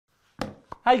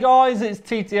Hey guys, it's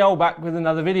TTL back with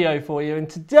another video for you, and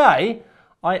today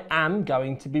I am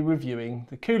going to be reviewing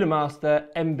the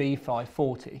Coolermaster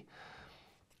MB540.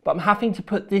 But I'm having to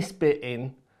put this bit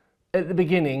in at the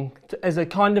beginning as a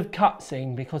kind of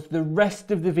cutscene because the rest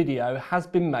of the video has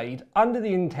been made under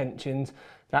the intentions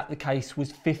that the case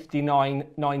was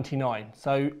 $59.99,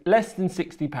 so less than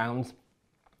 £60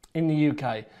 in the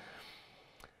UK.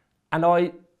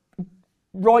 And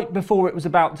right before it was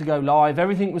about to go live,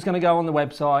 everything was going to go on the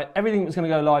website, everything was going to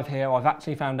go live here. I've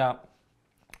actually found out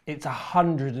it's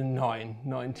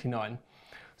 $109.99.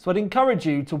 So I'd encourage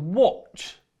you to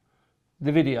watch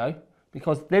the video,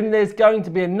 because then there's going to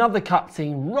be another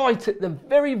cutscene right at the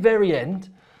very, very end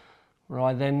where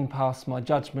I then pass my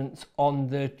judgments on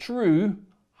the true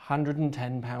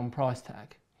 £110 price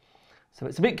tag. So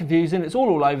it's a bit confusing, it's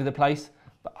all over the place,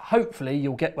 but hopefully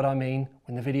you'll get what I mean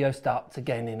when the video starts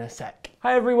again in a sec.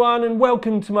 Hey everyone, and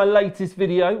welcome to my latest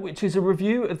video, which is a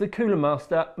review of the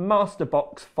Coolermaster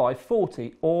Masterbox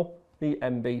 540, or the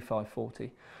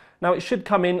MB540. Now it should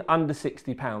come in under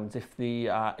 £60 if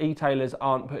the e-tailers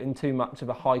aren't putting too much of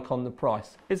a hike on the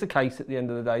price. It's a case at the end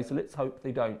of the day, so let's hope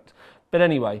they don't. But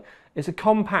anyway, it's a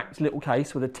compact little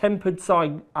case with a tempered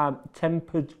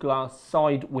glass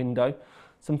side window,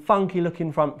 some funky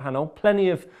looking front panel, plenty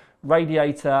of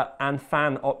radiator and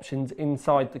fan options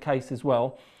inside the case as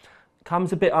well.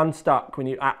 Comes a bit unstuck when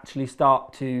you actually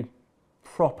start to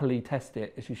properly test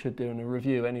it, as you should do in a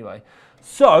review anyway.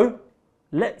 So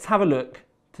let's have a look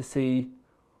to see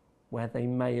where they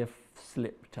may have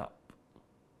slipped up.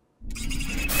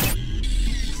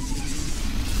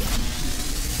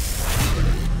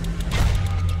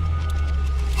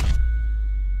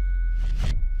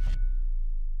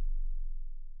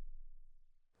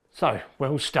 So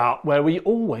we'll start where we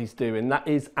always do, and that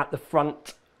is at the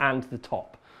front and the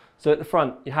top. So at the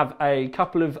front you have a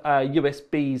couple of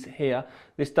USBs here.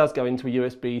 This does go into a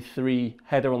USB 3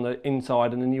 header on the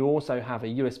inside, and then you also have a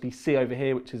USB-C over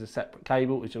here, which is a separate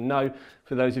cable, as you'll know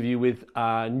for those of you with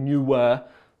newer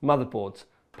motherboards.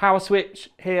 Power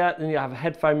switch here, then you have a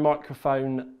headphone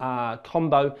microphone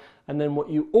combo, and then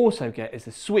what you also get is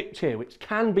a switch here, which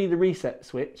can be the reset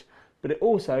switch, but it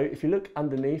also, if you look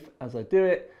underneath as I do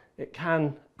it, it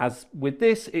can, as with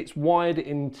this, it's wired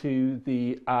into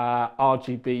the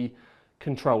RGB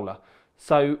controller.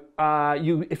 So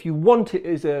if you want it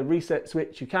as a reset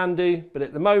switch, you can do, but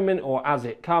at the moment, or as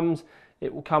it comes,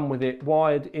 it will come with it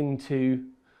wired into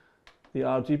the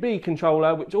RGB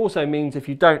controller, which also means if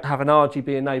you don't have an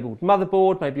RGB enabled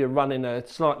motherboard, maybe you're running a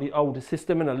slightly older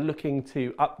system and are looking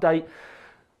to update,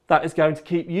 that is going to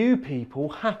keep you people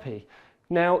happy.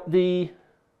 Now, the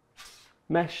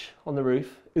mesh on the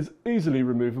roof is easily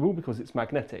removable because it's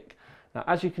magnetic. Now,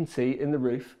 as you can see in the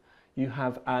roof, you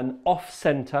have an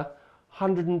off-center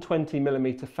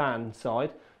 120mm fan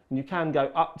side, and you can go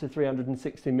up to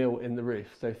 360mm in the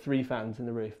roof, so 3 fans in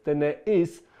the roof. Then there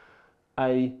is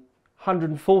a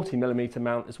 140mm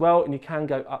mount as well, and you can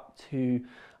go up to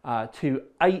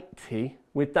 280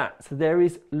 with that. So there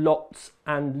is lots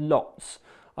and lots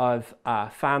of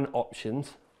fan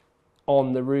options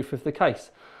on the roof of the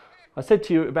case. I said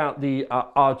to you about the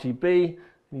RGB,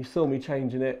 and you saw me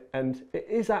changing it, and it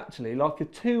is actually like a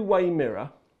two-way mirror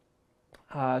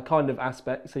kind of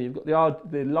aspect. So you've got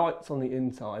the lights on the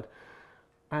inside,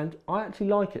 and I actually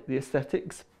like it. The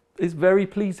aesthetics is very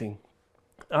pleasing.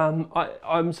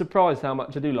 I'm surprised how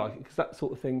much I do like it, because that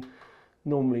sort of thing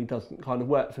normally doesn't kind of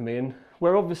work for me, and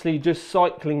we're obviously just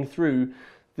cycling through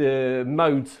the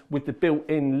modes with the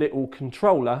built-in little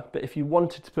controller. But if you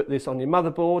wanted to put this on your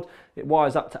motherboard, it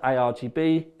wires up to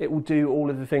ARGB. It will do all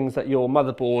of the things that your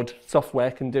motherboard software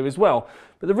can do as well.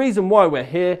 But the reason why we're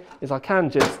here is I can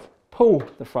just pull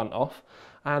the front off,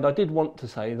 and I did want to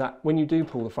say that when you do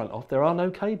pull the front off, there are no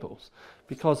cables,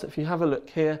 because if you have a look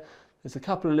here, there's a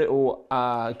couple of little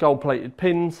gold-plated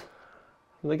pins,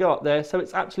 and they go up there, so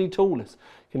it's actually toolless.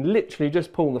 You can literally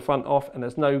just pull the front off, and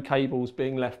there's no cables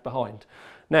being left behind.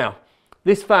 Now,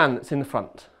 this fan that's in the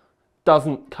front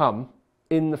doesn't come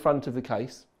in the front of the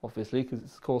case, obviously, because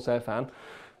it's a Corsair fan,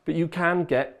 but you can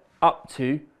get up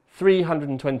to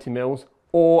 320mm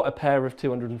or a pair of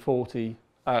 140s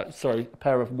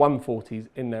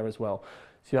in there as well.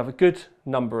 So you have a good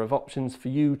number of options for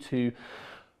you to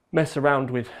mess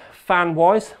around with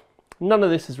fan-wise. None of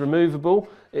this is removable.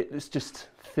 It's just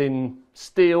thin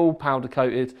steel, powder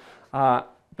coated.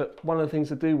 But one of the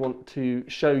things I do want to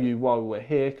show you while we're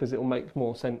here, because it will make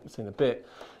more sense in a bit,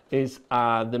 is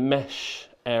the mesh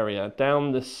area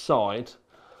down the side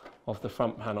of the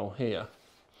front panel here.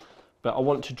 But I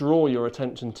want to draw your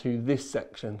attention to this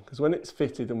section, because when it's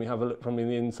fitted, and we have a look from the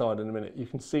inside in a minute, you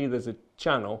can see there's a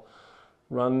channel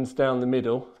runs down the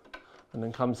middle and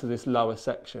then comes to this lower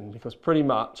section, because pretty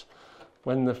much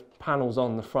when the panel's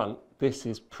on the front, this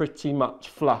is pretty much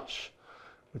flush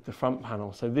with the front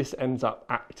panel. So this ends up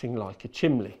acting like a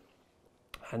chimney,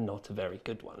 and not a very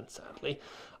good one, sadly.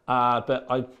 But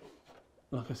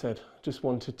like I said, just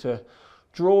wanted to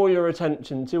draw your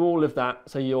attention to all of that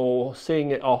so you're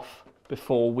seeing it off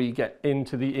before we get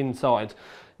into the inside.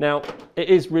 Now, it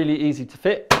is really easy to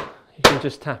fit. You can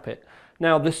just tap it.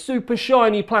 Now, the super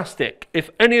shiny plastic, if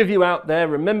any of you out there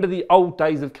remember the old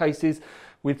days of cases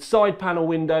with side panel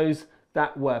windows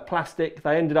that were plastic,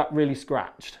 they ended up really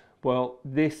scratched. Well,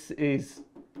 this is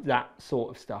that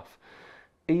sort of stuff.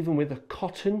 Even with a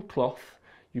cotton cloth,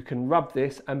 you can rub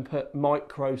this and put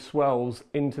micro swirls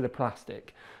into the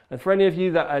plastic. And for any of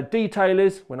you that are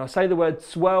detailers, when I say the word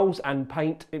swirls and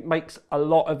paint, it makes a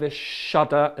lot of us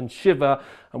shudder and shiver,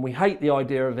 and we hate the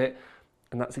idea of it.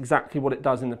 And that's exactly what it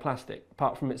does in the plastic.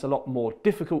 Apart from it's a lot more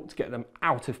difficult to get them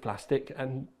out of plastic,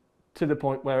 and to the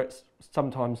point where it's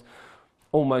sometimes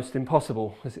almost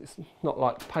impossible, because it's not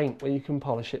like paint where you can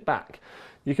polish it back.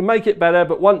 You can make it better,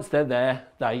 but once they're there,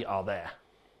 they are there.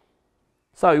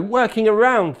 So working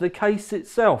around the case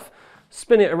itself,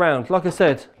 spin it around. Like I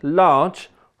said, large,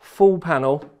 full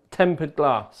panel, tempered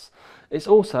glass. It's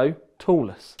also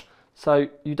toolless, so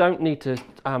you don't need to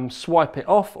swipe it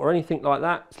off or anything like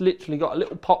that. It's literally got a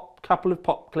little couple of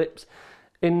pop clips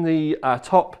in the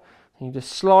top. You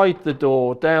just slide the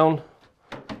door down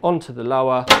onto the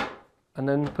lower and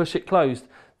then push it closed.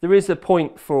 There is a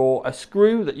point for a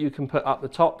screw that you can put up the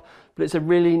top, but it's a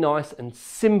really nice and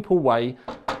simple way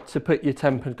to put your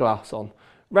tempered glass on.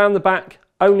 Round the back,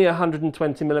 only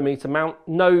 120mm mount,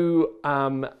 no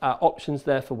options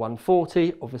there for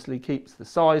 140, obviously keeps the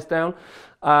size down.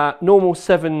 Normal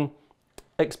 7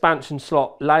 expansion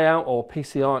slot layout, or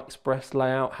PCI Express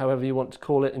layout, however you want to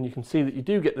call it, and you can see that you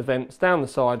do get the vents down the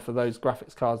side for those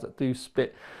graphics cards that do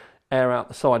spit air out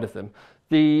the side of them.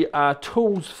 The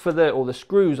tools for or the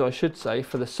screws I should say,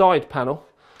 for the side panel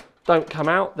don't come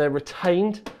out, they're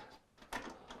retained.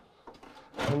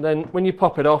 And then when you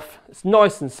pop it off, it's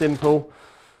nice and simple,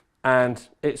 and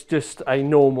it's just a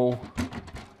normal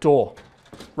door.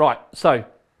 Right, so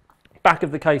back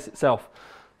of the case itself.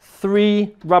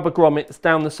 3 rubber grommets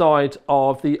down the side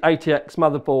of the ATX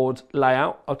motherboard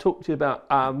layout. I'll talk to you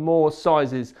about more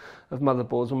sizes of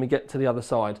motherboards when we get to the other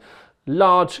side.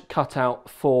 Large cutout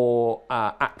for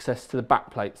access to the back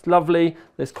plates. Lovely.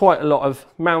 There's quite a lot of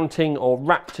mounting or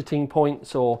ratcheting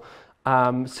points or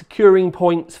securing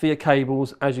points for your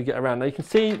cables as you get around. Now you can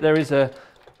see there is a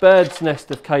bird's nest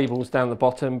of cables down the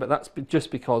bottom, but that's just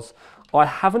because I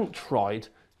haven't tried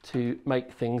to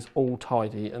make things all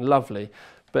tidy and lovely.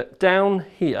 But down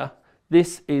here,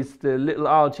 this is the little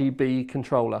RGB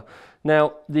controller.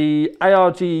 Now the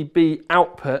ARGB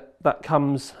output that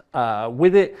comes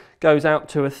with it goes out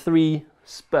to a 3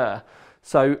 spur.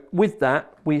 So with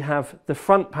that, we have the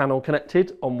front panel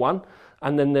connected on one,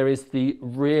 and then there is the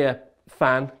rear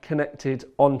fan connected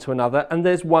onto another, and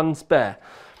there's 1 spare.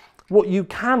 What you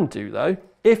can do though,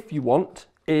 if you want,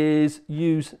 is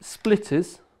use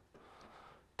splitters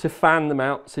to fan them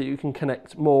out so you can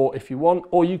connect more if you want,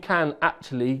 or you can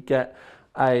actually get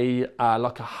a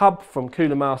like a hub from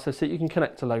Coolermaster so you can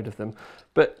connect a load of them.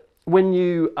 But when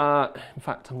you, in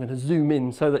fact I'm going to zoom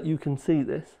in so that you can see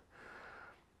this,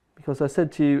 because I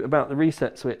said to you about the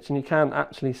reset switch, and you can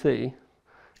actually see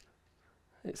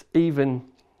it's even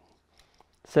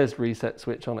says reset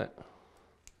switch on it,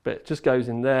 but it just goes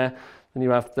in there. Then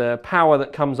you have the power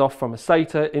that comes off from a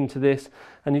SATA into this,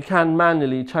 and you can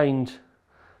manually change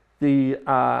the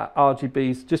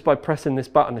RGBs just by pressing this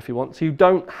button if you want. So you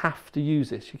don't have to use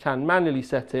this. You can manually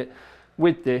set it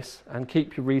with this and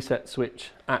keep your reset switch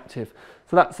active.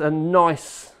 So that's a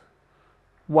nice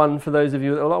one for those of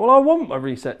you that are like, well, I want my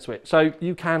reset switch. So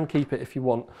you can keep it if you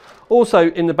want. Also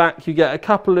in the back you get a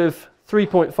couple of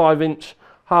 3.5-inch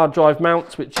hard drive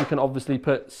mounts, which you can obviously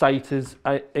put SATAs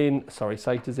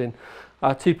in,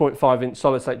 2.5-inch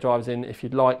solid state drives in if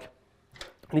you'd like.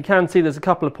 And you can see there's a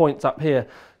couple of points up here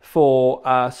for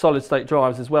solid state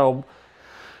drives as well.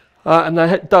 And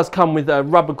it does come with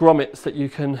rubber grommets that you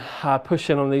can push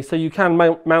in on these, so you can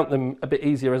mount them a bit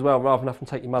easier as well, rather than having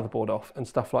to take your motherboard off and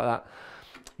stuff like that.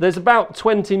 There's about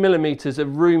 20mm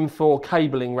of room for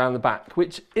cabling around the back,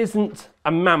 which isn't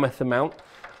a mammoth amount.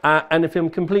 And if I'm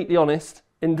completely honest,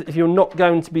 if you're not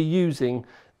going to be using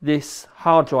this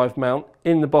hard drive mount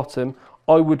in the bottom,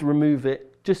 I would remove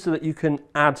it just so that you can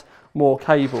add more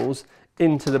cables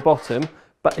into the bottom.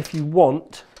 But if you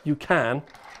want, you can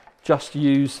just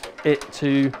use it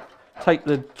to take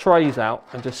the trays out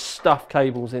and just stuff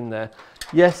cables in there.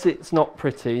 Yes, it's not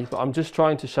pretty, but I'm just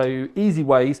trying to show you easy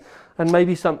ways, and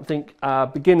maybe something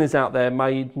beginners out there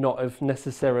may not have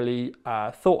necessarily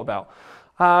thought about.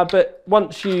 But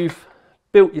once you've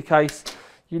built your case,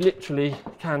 you literally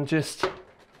can just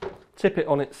tip it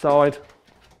on its side.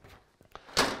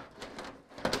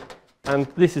 And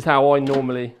this is how I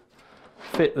normally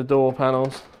fit the door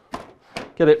panels.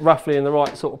 Get it roughly in the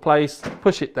right sort of place,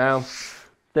 push it down.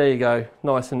 There you go,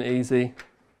 nice and easy.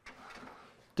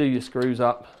 Do your screws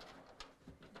up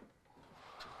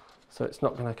so it's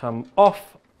not going to come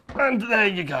off, and there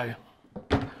you go,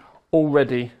 all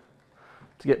ready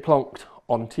to get plonked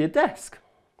onto your desk.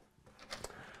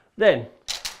 Then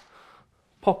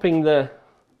popping the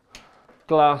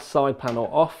glass side panel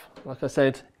off, like I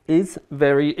said, is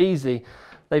very easy.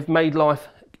 They've made life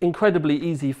incredibly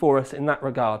easy for us in that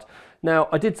regard. Now,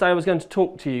 I did say I was going to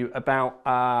talk to you about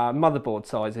motherboard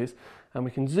sizes, and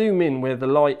we can zoom in where the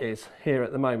light is here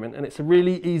at the moment, and it's a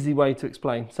really easy way to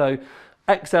explain. So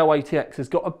XL80X has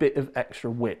got a bit of extra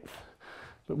width,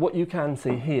 but what you can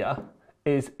see here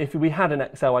is if we had an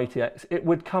XL80X, it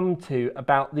would come to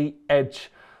about the edge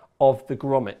of the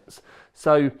grommets.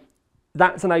 So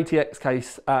that's an ATX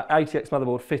case, ATX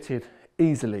motherboard fitted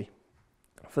easily.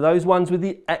 For those ones with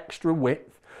the extra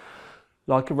width,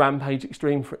 like a Rampage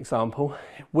Extreme for example,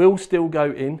 it will still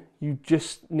go in. You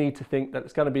just need to think that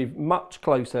it's going to be much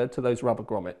closer to those rubber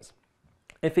grommets.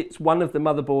 If it's one of the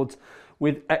motherboards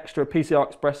with extra PCI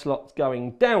Express slots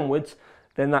going downwards,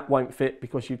 then that won't fit,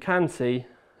 because you can see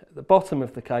at the bottom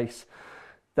of the case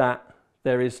that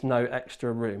there is no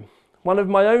extra room. One of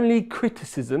my only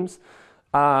criticisms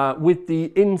with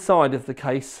the inside of the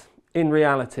case in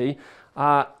reality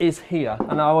is here,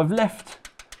 and I've left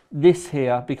this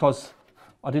here because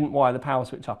I didn't wire the power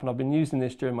switch up, and I've been using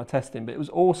this during my testing, but it was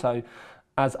also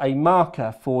as a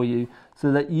marker for you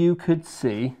so that you could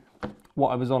see what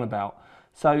I was on about.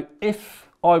 So if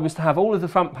I was to have all of the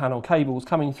front panel cables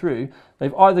coming through,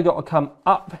 they've either got to come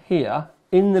up here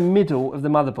in the middle of the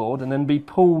motherboard and then be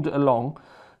pulled along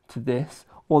to this,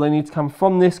 or they need to come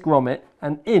from this grommet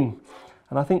and in.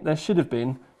 And I think there should have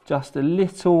been just a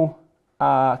little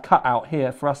cut out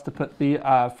here for us to put the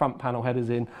front panel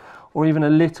headers in, or even a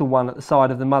little one at the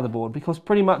side of the motherboard, because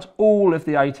pretty much all of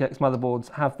the ATX motherboards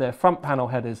have their front panel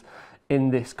headers in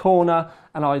this corner,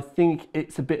 and I think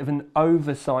it's a bit of an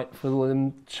oversight for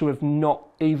them to have not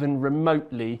even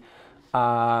remotely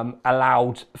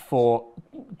allowed for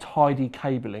tidy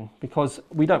cabling, because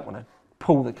we don't want to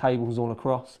pull the cables all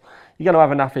across. You're going to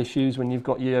have enough issues when you've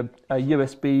got your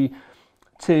USB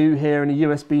 2 here and a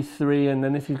USB 3, and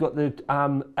then if you've got the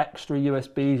extra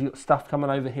USBs, you've got stuff coming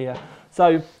over here.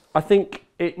 So I think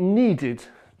it needed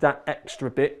that extra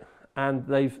bit, and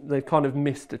they've kind of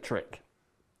missed a trick.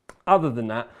 Other than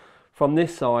that, from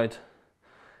this side,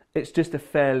 it's just a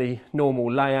fairly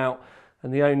normal layout,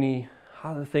 and the only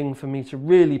other thing for me to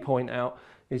really point out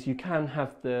is you can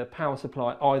have the power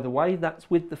supply either way.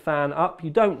 That's with the fan up. You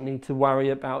don't need to worry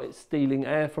about it stealing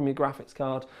air from your graphics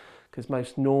card, because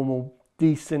most normal,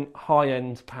 decent,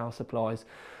 high-end power supplies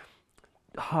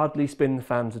hardly spin the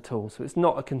fans at all. So it's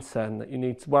not a concern that you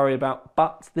need to worry about,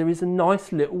 but there is a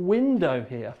nice little window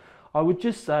here. I would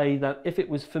just say that if it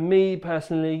was for me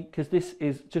personally, because this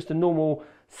is just a normal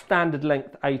standard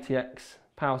length ATX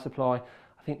power supply,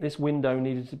 I think this window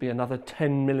needed to be another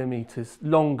 10 millimeters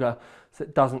longer so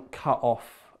it doesn't cut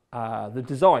off the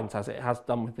designs as it has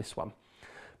done with this one.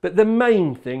 But the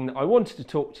main thing that I wanted to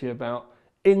talk to you about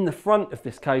in the front of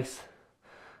this case,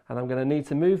 and I'm going to need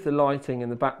to move the lighting in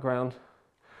the background,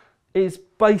 is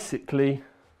basically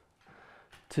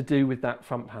to do with that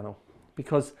front panel.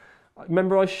 Because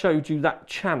remember I showed you that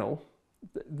channel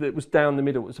that was down the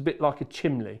middle, it was a bit like a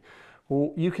chimney.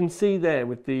 Well, you can see there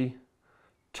with the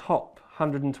top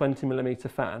 120mm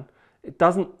fan, it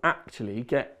doesn't actually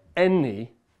get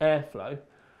any airflow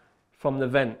from the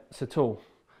vents at all.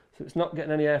 So it's not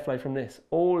getting any airflow from this.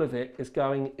 All of it is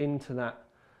going into that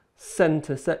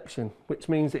center section, which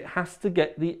means it has to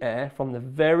get the air from the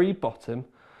very bottom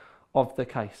of the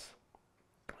case.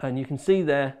 And you can see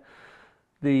there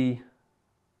the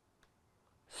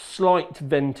slight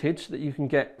ventage that you can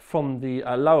get from the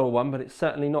lower one, but it's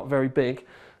certainly not very big.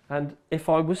 And if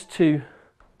I was to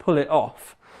pull it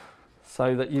off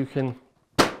so that you can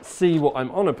see what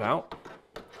I'm on about,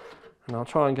 and I'll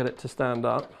try and get it to stand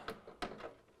up.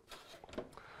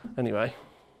 Anyway,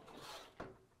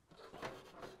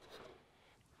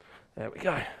 there we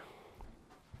go.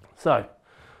 So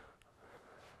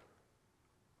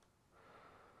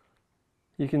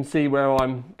you can see where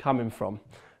I'm coming from.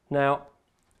 Now,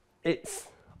 it's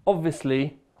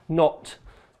obviously not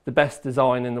the best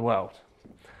design in the world.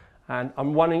 And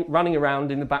I'm running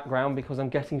around in the background because I'm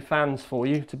getting fans for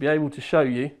you to be able to show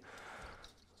you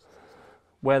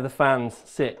where the fans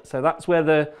sit. So that's where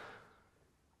the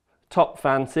top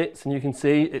fan sits, and you can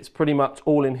see it's pretty much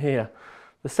all in here.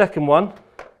 The second one,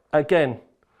 again,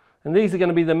 and these are going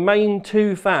to be the main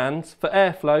two fans for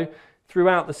airflow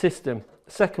throughout the system.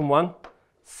 The second one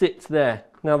sits there.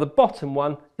 Now the bottom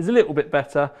one is a little bit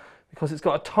better because it's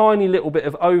got a tiny little bit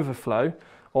of overflow,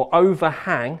 or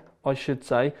overhang I should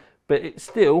say, but it's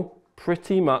still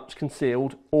pretty much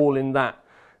concealed all in that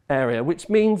area, which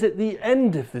means at the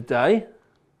end of the day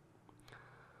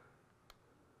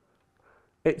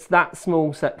it's that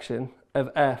small section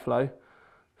of airflow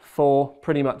for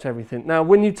pretty much everything. Now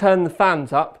when you turn the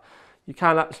fans up, you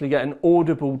can actually get an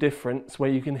audible difference where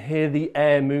you can hear the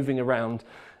air moving around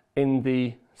in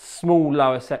the small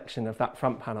lower section of that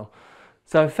front panel.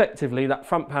 So effectively that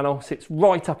front panel sits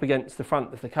right up against the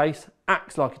front of the case,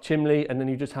 acts like a chimney, and then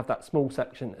you just have that small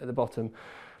section at the bottom.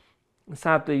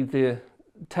 Sadly, the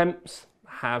temps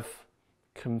have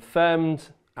confirmed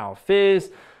our fears,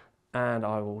 and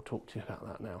I will talk to you about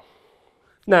that now.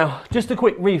 Now, just a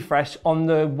quick refresh on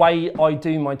the way I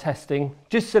do my testing,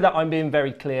 just so that I'm being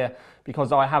very clear,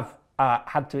 because I have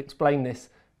had to explain this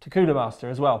to Coolermaster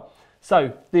as well.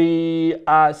 So the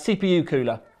CPU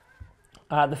cooler,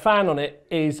 the fan on it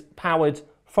is powered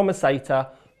from a SATA,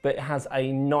 but it has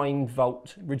a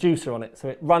 9-volt reducer on it, so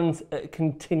it runs at a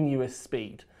continuous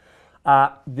speed.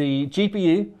 The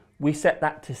GPU, we set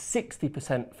that to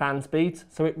 60% fan speed,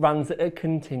 so it runs at a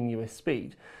continuous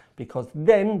speed, because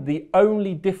then the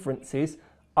only differences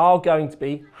are going to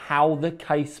be how the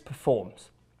case performs.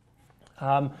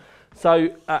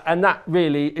 And that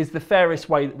really is the fairest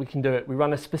way that we can do it. We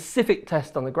run a specific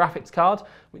test on the graphics card,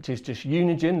 which is just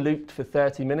Unigine looped for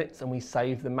 30 minutes, and we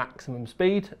save the maximum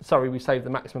speed. Sorry, we save the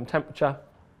maximum temperature.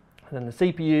 And then the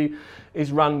CPU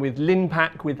is run with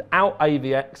LinPack without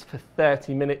AVX for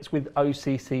 30 minutes with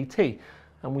OCCT,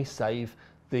 and we save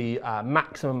the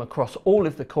maximum across all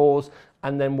of the cores,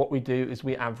 and then what we do is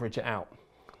we average it out.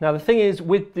 Now the thing is,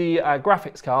 with the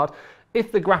graphics card,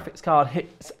 if the graphics card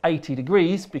hits 80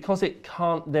 degrees, because it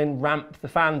can't then ramp the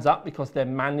fans up because they're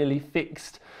manually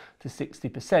fixed to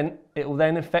 60%, it will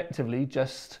then effectively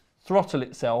just throttle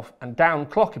itself and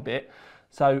downclock a bit.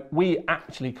 So we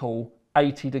actually call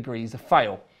 80 degrees a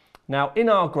fail. Now in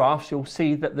our graphs you'll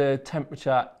see that the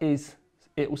temperature is,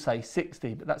 it will say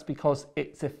 60, but that's because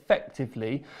it's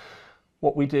effectively,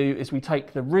 what we do is we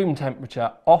take the room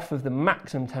temperature off of the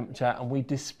maximum temperature and we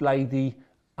display the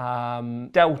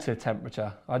delta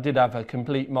temperature. I did have a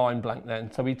complete mind blank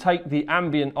then. So we take the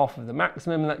ambient off of the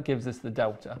maximum and that gives us the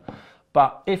delta.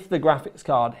 But if the graphics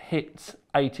card hits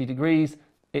 80 degrees,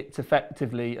 it's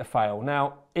effectively a fail.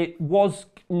 Now, it was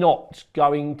not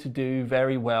going to do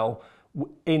very well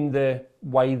in the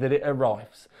way that it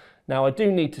arrives. Now, I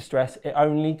do need to stress it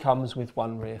only comes with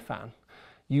one rear fan.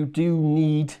 You do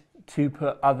need to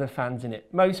put other fans in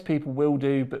it. Most people will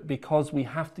do, but because we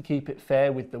have to keep it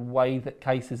fair with the way that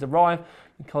cases arrive,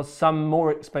 because some more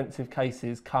expensive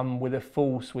cases come with a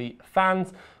full suite of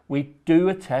fans, we do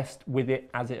a test with it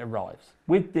as it arrives.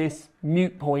 With this,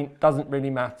 mute point, doesn't really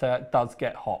matter, it does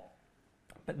get hot.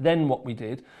 But then what we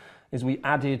did is we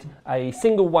added a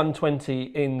single 120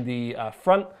 in the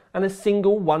front and a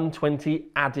single 120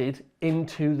 added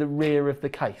into the rear of the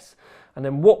case. And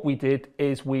then what we did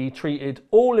is we treated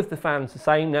all of the fans the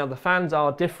same. Now the fans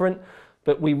are different,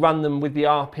 but we run them with the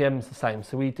RPMs the same.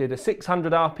 So we did a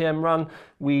 600 RPM run,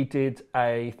 we did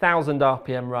a 1000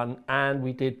 RPM run, and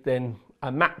we did then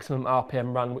a maximum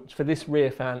RPM run, which for this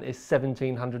rear fan is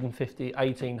 1750,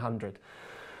 1800.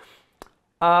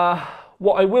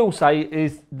 What I will say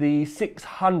is the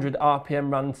 600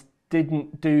 RPM runs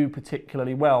didn't do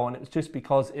particularly well, and it was just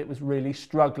because it was really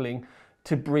struggling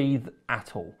to breathe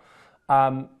at all.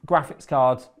 Graphics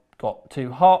cards got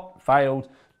too hot, failed.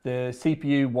 The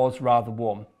CPU was rather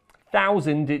warm.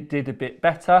 1000 it did a bit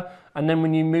better, and then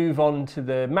when you move on to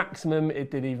the maximum it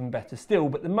did even better still.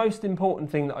 But the most important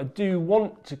thing that I do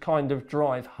want to kind of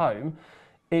drive home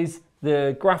is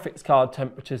the graphics card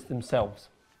temperatures themselves,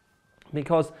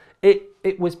 because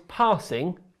it was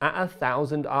passing at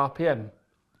 1000 RPM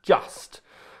just,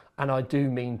 and I do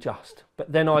mean just.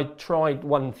 But then I tried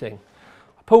one thing.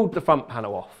 I pulled the front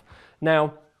panel off.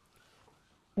 Now,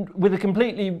 with a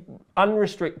completely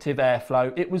unrestricted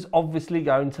airflow, it was obviously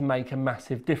going to make a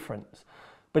massive difference,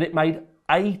 but it made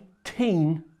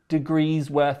 18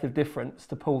 degrees worth of difference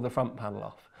to pull the front panel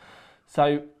off.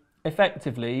 So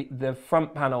effectively, the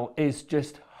front panel is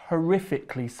just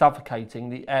horrifically suffocating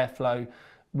the airflow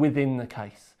within the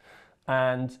case.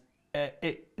 And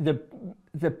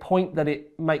the point that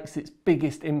it makes its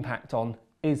biggest impact on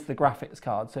is the graphics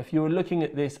card. So if you were looking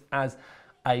at this as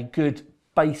a good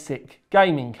basic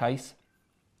gaming case,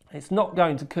 it's not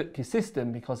going to cook your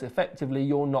system because effectively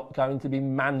you're not going to be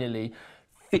manually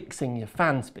fixing your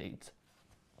fan speeds.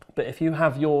 But if you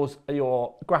have your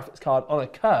graphics card on a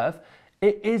curve,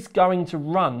 it is going to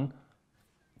run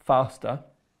faster,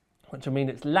 which I mean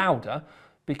it's louder,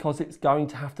 because it's going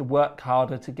to have to work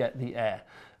harder to get the air.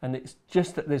 And it's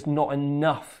just that there's not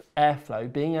enough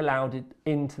airflow being allowed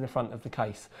into the front of the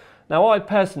case. Now, I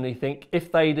personally think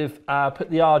if they'd have put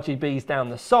the RGBs down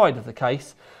the side of the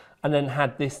case and then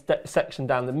had this section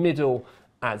down the middle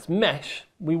as mesh,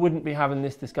 we wouldn't be having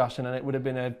this discussion, and it would have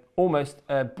been almost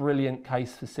a brilliant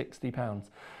case for £60.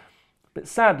 But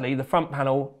sadly, the front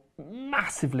panel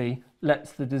massively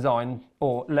lets the design,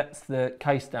 or lets the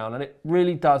case down, and it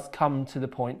really does come to the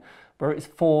point where it's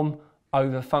form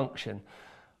over function.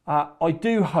 I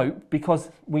do hope, because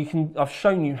I've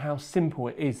shown you how simple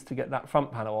it is to get that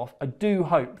front panel off, I do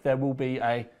hope there will be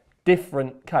a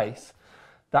different case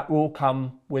that will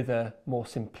come with a more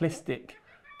simplistic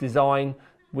design,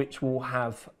 which will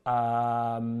have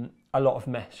a lot of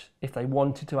mesh. If they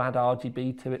wanted to add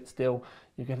RGB to it still,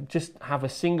 you could just have a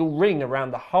single ring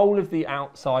around the whole of the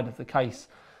outside of the case.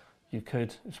 You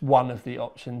could, it's one of the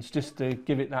options, just to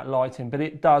give it that lighting, but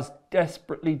it does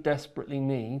desperately, desperately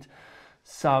need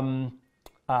some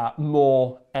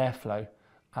more airflow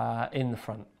in the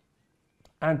front.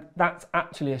 And that's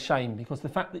actually a shame, because the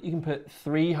fact that you can put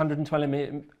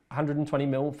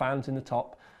 120mm fans in the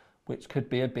top, which could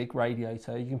be a big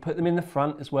radiator, you can put them in the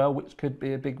front as well, which could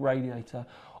be a big radiator,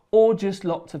 or just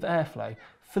lots of airflow.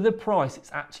 For the price,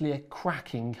 it's actually a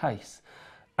cracking case.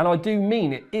 And I do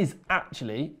mean it is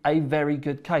actually a very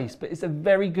good case, but it's a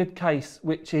very good case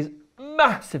which is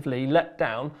massively let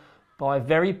down by a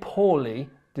very poorly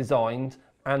designed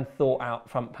and thought out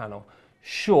front panel.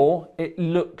 Sure, it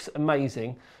looks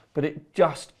amazing, but it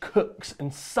just cooks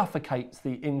and suffocates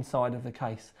the inside of the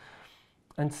case.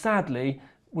 And sadly,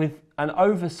 with an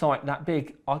oversight that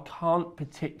big, I can't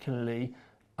particularly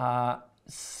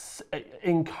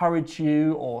encourage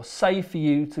you or say for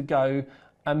you to go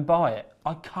and buy it.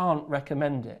 I can't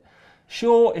recommend it.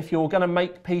 Sure, if you're going to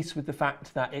make peace with the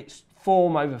fact that it's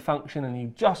form over function and you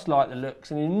just like the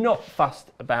looks and you're not fussed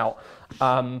about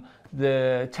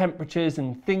the temperatures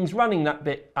and things running that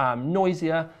bit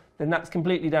noisier, then that's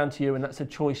completely down to you, and that's a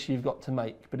choice you've got to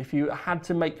make. But if you had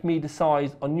to make me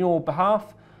decide on your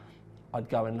behalf, I'd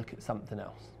go and look at something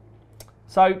else.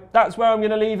 So that's where I'm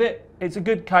going to leave it. It's a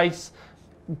good case,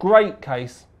 great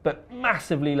case, but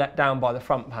massively let down by the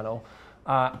front panel.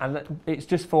 And it's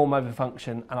just form over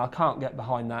function, and I can't get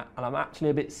behind that. And I'm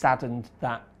actually a bit saddened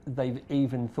that they've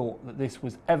even thought that this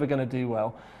was ever going to do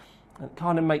well. It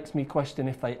kind of makes me question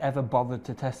if they ever bothered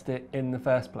to test it in the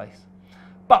first place.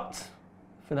 But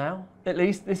for now, at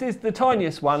least, this is the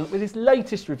tiniest one with this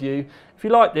latest review. If you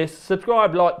like this,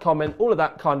 subscribe, like, comment, all of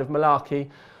that kind of malarkey.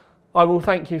 I will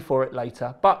thank you for it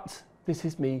later. But this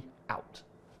is me out.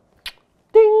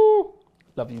 Ding!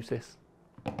 Love you, sis.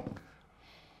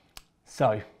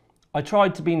 So, I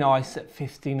tried to be nice at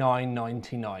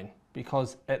 $59.99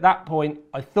 because at that point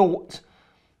I thought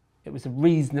it was a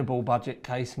reasonable budget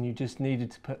case and you just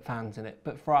needed to put fans in it.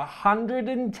 But for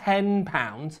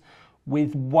 £110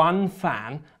 with one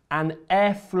fan and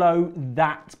airflow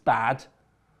that bad,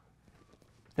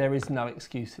 there is no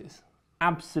excuses.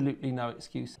 Absolutely no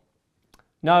excuse.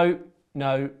 No,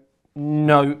 no,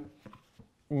 no,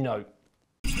 no.